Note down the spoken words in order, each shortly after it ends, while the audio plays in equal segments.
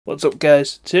What's up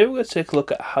guys, today we're going to take a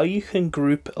look at how you can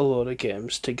group a load of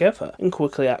games together and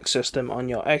quickly access them on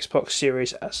your Xbox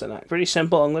Series S and X. Pretty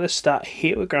simple. I'm going to start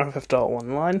here with Grand Theft Auto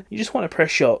Online. You just want to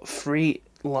press your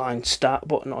 3-line start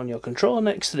button on your controller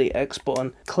next to the X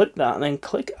button, click that and then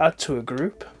click add to a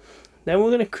group. Then we're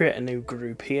going to create a new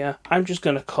group here. I'm just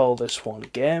going to call this one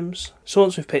Games. So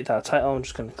once we've picked our title, I'm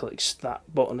just going to click that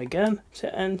button again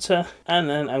to enter, and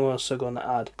then I'm also going to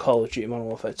add Call of Duty Modern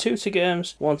Warfare 2 to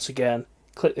Games. Once again,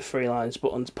 click the 3 lines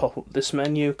button to pop up this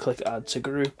menu, click add to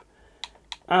group,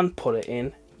 and put it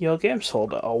in your games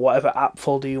folder or whatever app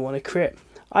folder you want to create.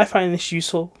 I find this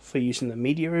useful for using the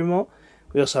media remote.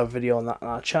 We also have a video on that on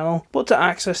our channel. But to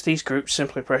access these groups,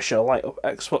 simply press your light up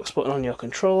Xbox button on your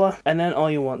controller, and then all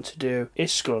you want to do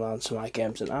is scroll down to My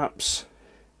Games and Apps.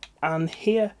 And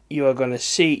here you are going to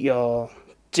see your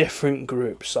different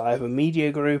groups. So I have a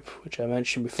media group, which I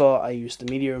mentioned before. I use the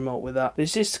media remote with that.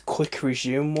 There's this quick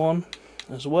resume one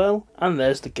as well, and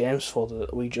there's the games folder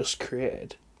that we just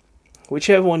created.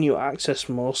 Whichever one you access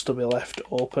most will be left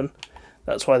open.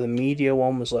 That's why the media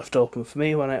one was left open for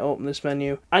me when I opened this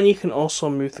menu. And you can also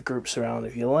move the groups around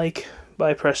if you like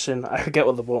by pressing, I forget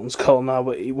what the button's called now,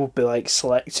 but it would be like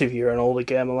select if you're an older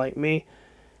gamer like me.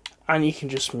 And you can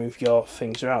just move your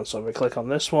things around. So if I click on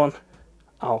this one,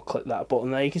 I'll click that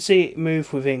button there. You can see it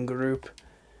move within group.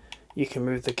 You can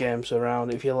move the games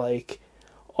around if you like,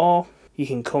 or you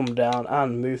can come down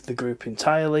and move the group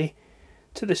entirely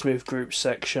to this move group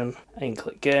section and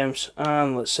click games,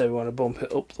 and let's say we want to bump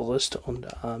it up the list under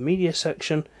our media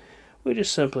section. We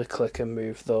just simply click and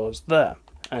move those there.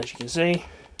 As you can see,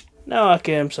 now our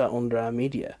games are under our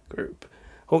media group.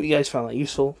 Hope you guys found that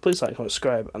useful. Please like, comment,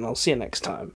 subscribe, and I'll see you next time.